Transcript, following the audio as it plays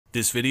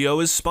This video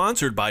is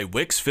sponsored by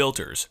Wix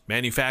Filters,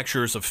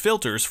 manufacturers of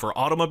filters for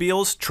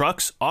automobiles,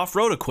 trucks,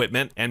 off-road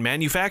equipment, and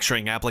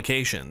manufacturing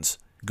applications.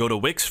 Go to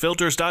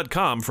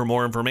wixfilters.com for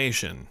more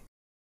information.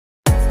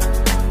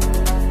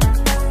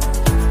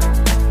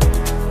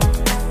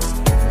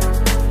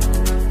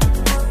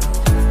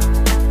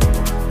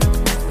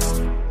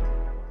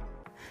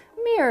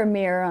 Mirror,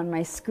 mirror on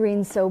my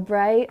screen so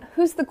bright,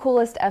 who's the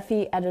coolest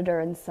FE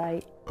editor in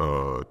sight?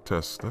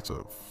 Tess, that's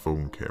a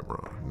phone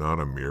camera, not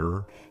a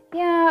mirror.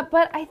 Yeah,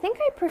 but I think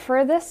I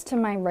prefer this to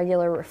my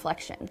regular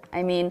reflection.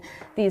 I mean,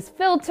 these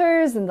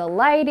filters and the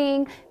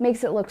lighting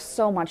makes it look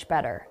so much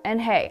better. And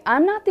hey,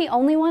 I'm not the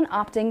only one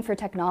opting for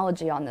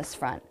technology on this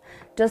front.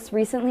 Just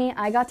recently,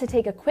 I got to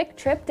take a quick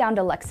trip down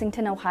to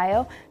Lexington,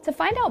 Ohio to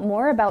find out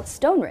more about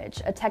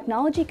Stoneridge, a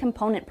technology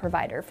component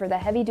provider for the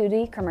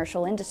heavy-duty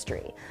commercial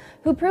industry,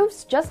 who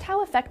proves just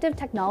how effective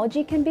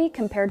technology can be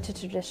compared to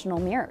traditional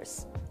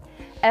mirrors.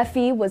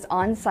 FE was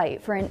on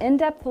site for an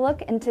in-depth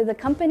look into the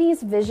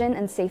company's vision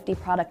and safety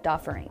product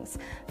offerings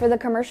for the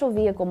commercial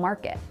vehicle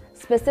market,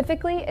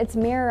 specifically its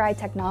MirrorEye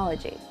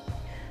technology.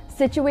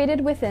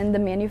 Situated within the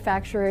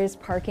manufacturer's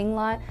parking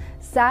lot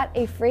sat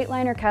a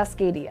Freightliner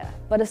Cascadia,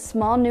 but a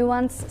small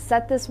nuance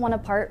set this one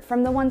apart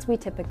from the ones we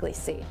typically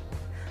see.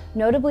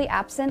 Notably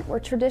absent were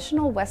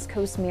traditional West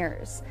Coast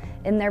mirrors.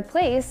 In their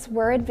place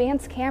were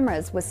advanced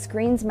cameras with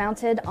screens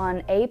mounted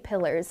on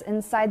A-pillars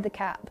inside the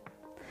cab,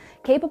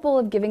 capable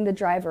of giving the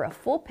driver a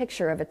full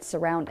picture of its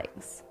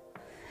surroundings.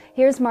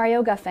 Here's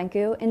Mario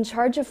Gafencu, in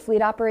charge of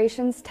fleet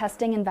operations,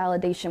 testing, and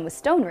validation with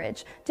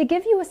Stoneridge, to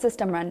give you a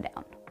system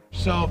rundown.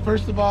 So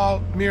first of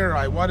all,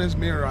 MirrorEye. What is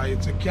MirrorEye?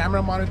 It's a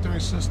camera monitoring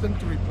system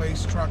to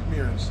replace truck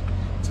mirrors.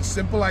 It's a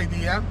simple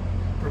idea.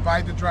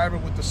 Provide the driver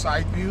with the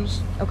side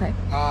views. Okay.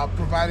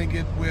 Providing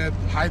it with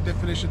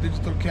high-definition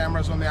digital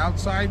cameras on the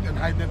outside and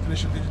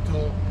high-definition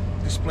digital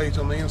displays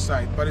on the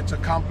inside, but it's a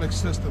complex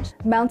system.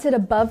 Mounted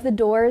above the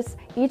doors,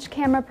 each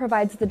camera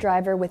provides the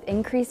driver with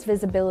increased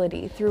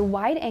visibility through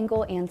wide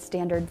angle and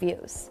standard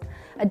views.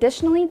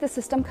 Additionally, the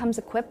system comes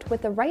equipped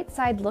with a right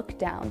side look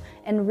down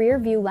and rear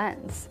view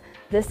lens.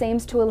 This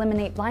aims to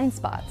eliminate blind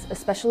spots,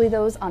 especially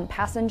those on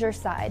passenger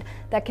side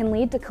that can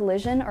lead to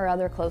collision or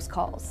other close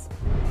calls.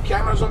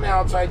 Cameras on the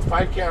outside,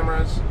 5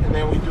 cameras, and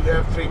then we do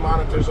have 3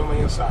 monitors on the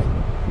inside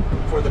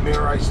for the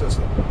MirrorEye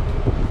system.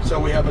 So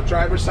we have a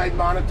driver's side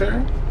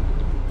monitor,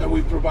 and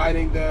we're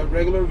providing the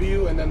regular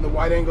view and then the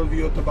wide angle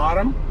view at the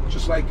bottom,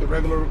 just like the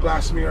regular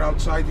glass mirror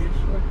outside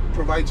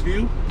provides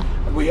view.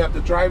 And we have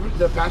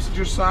the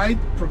passenger side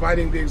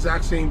providing the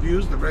exact same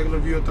views, the regular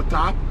view at the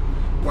top,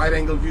 wide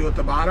angle view at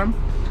the bottom.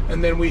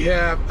 And then we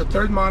have a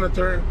third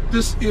monitor.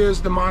 This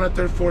is the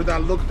monitor for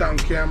that look down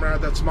camera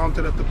that's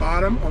mounted at the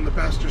bottom on the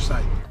passenger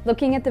side.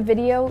 Looking at the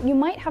video, you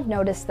might have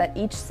noticed that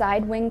each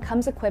side wing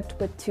comes equipped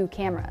with 2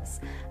 cameras.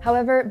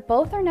 However,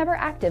 both are never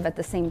active at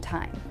the same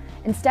time.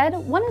 Instead,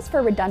 one is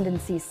for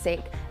redundancy's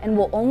sake and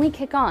will only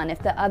kick on if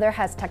the other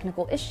has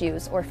technical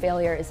issues or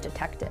failure is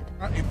detected.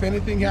 If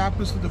anything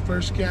happens to the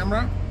first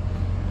camera,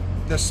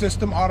 the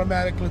system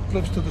automatically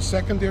flips to the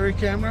secondary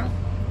camera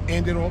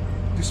and it'll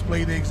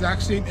display the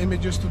exact same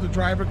images to the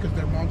driver because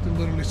they're mounted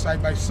literally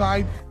side by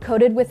side.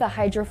 Coated with a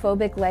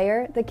hydrophobic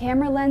layer, the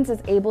camera lens is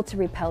able to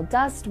repel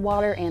dust,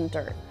 water, and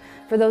dirt.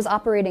 For those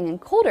operating in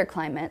colder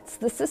climates,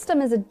 the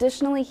system is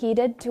additionally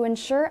heated to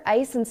ensure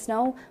ice and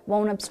snow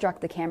won't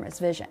obstruct the camera's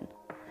vision.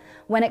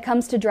 When it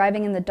comes to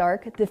driving in the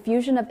dark, the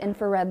fusion of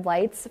infrared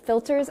lights,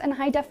 filters, and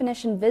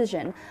high-definition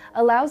vision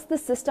allows the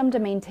system to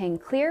maintain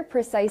clear,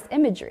 precise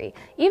imagery,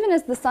 even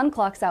as the sun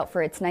clocks out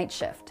for its night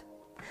shift.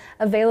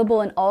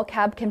 Available in all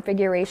cab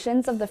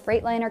configurations of the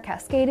Freightliner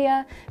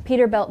Cascadia,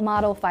 Peterbilt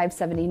Model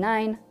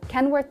 579,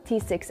 Kenworth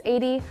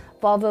T680,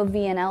 Volvo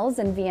VNLs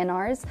and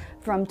VNRs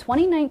from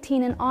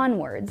 2019 and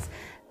onwards,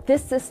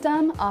 this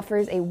system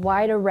offers a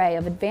wide array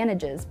of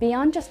advantages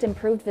beyond just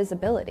improved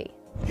visibility.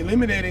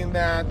 Eliminating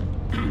that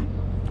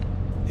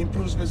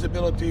improves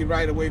visibility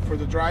right away for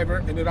the driver,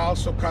 and it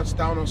also cuts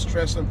down on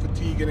stress and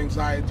fatigue and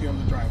anxiety on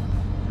the driver.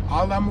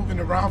 All that moving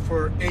around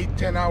for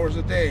 8-10 hours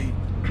a day,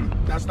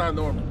 that's not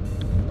normal.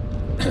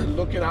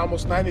 Looking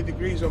almost 90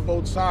 degrees on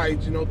both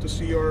sides, to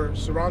see your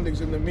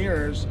surroundings in the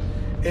mirrors,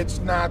 it's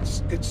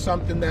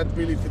something that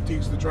really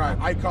fatigues the driver.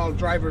 I call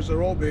drivers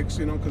aerobics,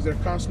 because they're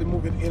constantly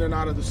moving in and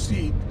out of the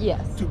seat.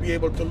 Yes. To be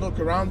able to look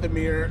around the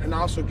mirror and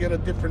also get a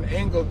different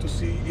angle to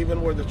see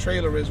even where the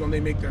trailer is when they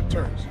make their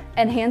turns.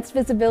 Enhanced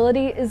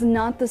visibility is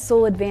not the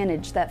sole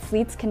advantage that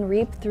fleets can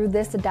reap through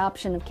this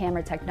adoption of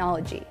camera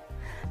technology.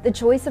 The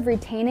choice of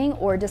retaining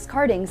or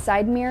discarding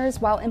side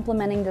mirrors while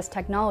implementing this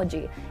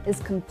technology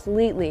is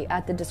completely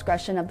at the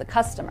discretion of the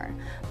customer,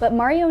 but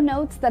Mario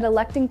notes that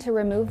electing to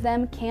remove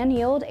them can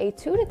yield a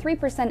 2 to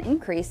 3%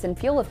 increase in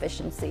fuel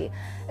efficiency,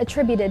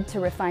 attributed to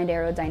refined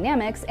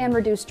aerodynamics and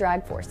reduced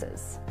drag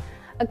forces.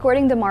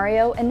 According to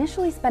Mario,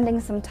 initially spending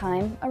some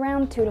time,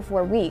 around 2 to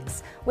 4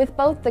 weeks, with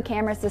both the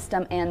camera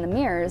system and the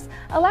mirrors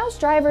allows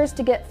drivers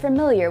to get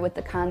familiar with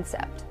the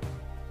concept.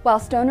 While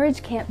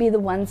Stoneridge can't be the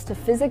ones to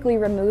physically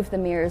remove the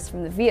mirrors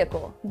from the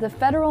vehicle, the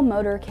Federal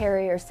Motor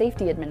Carrier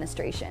Safety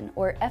Administration,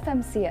 or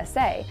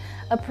FMCSA,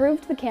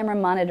 approved the camera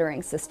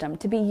monitoring system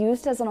to be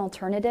used as an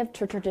alternative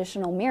to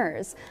traditional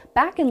mirrors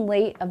back in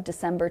late of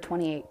December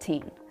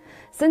 2018,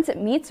 since it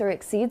meets or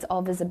exceeds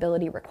all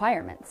visibility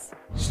requirements.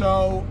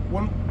 So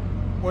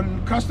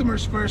when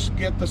customers first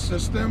get the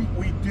system,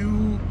 we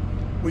do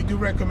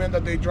recommend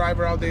that they drive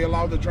around. They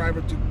allow the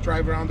driver to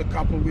drive around a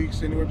couple of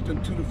weeks, anywhere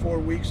between 2 to 4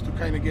 weeks, to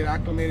kind of get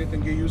acclimated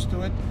and get used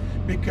to it,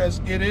 because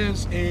there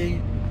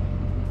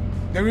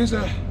is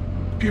a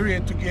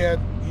period to get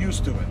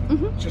used to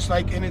it. Just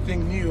like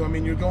anything new. I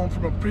mean, you're going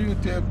from a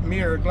primitive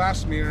mirror,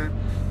 glass mirror,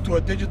 to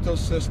a digital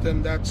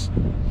system that's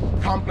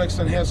complex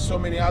and has so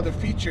many other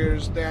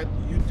features that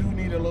you do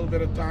need a little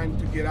bit of time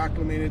to get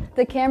acclimated.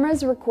 The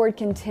cameras record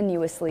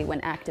continuously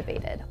when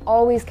activated,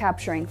 always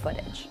capturing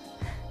footage.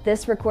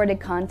 This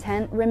recorded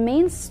content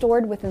remains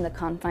stored within the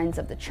confines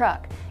of the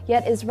truck,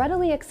 yet is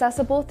readily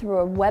accessible through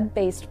a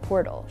web-based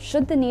portal,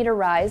 should the need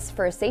arise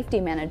for a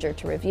safety manager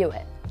to review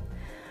it.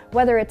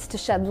 Whether it's to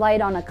shed light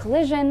on a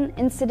collision,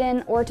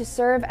 incident, or to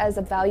serve as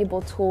a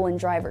valuable tool in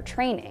driver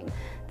training,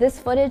 this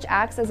footage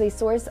acts as a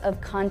source of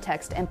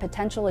context and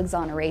potential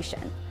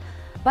exoneration.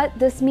 But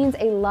this means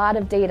a lot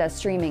of data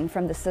streaming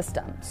from the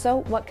system,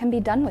 so what can be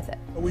done with it?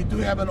 We do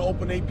have an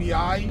open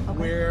API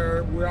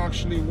where we're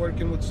actually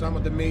working with some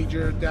of the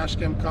major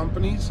dashcam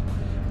companies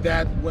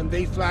that when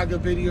they flag a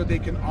video, they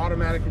can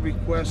automatically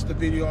request the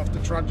video off the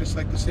truck, just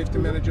like the safety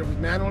manager would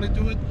manually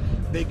do it.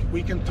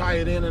 We can tie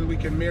it in and we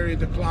can marry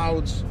the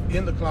clouds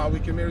in the cloud,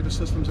 we can marry the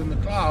systems in the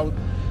cloud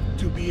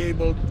to be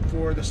able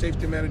for the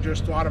safety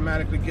managers to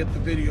automatically get the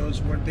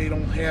videos where they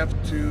don't have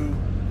to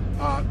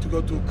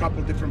go to a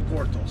couple different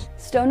portals.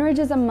 Stoneridge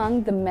is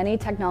among the many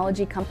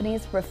technology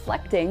companies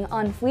reflecting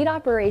on fleet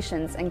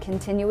operations and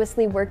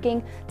continuously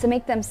working to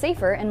make them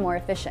safer and more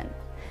efficient.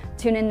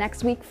 Tune in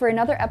next week for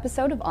another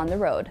episode of On the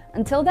Road.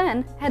 Until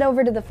then, head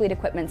over to the Fleet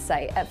Equipment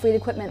site at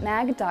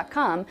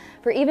fleetequipmentmag.com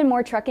for even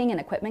more trucking and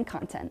equipment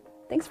content.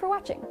 Thanks for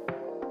watching.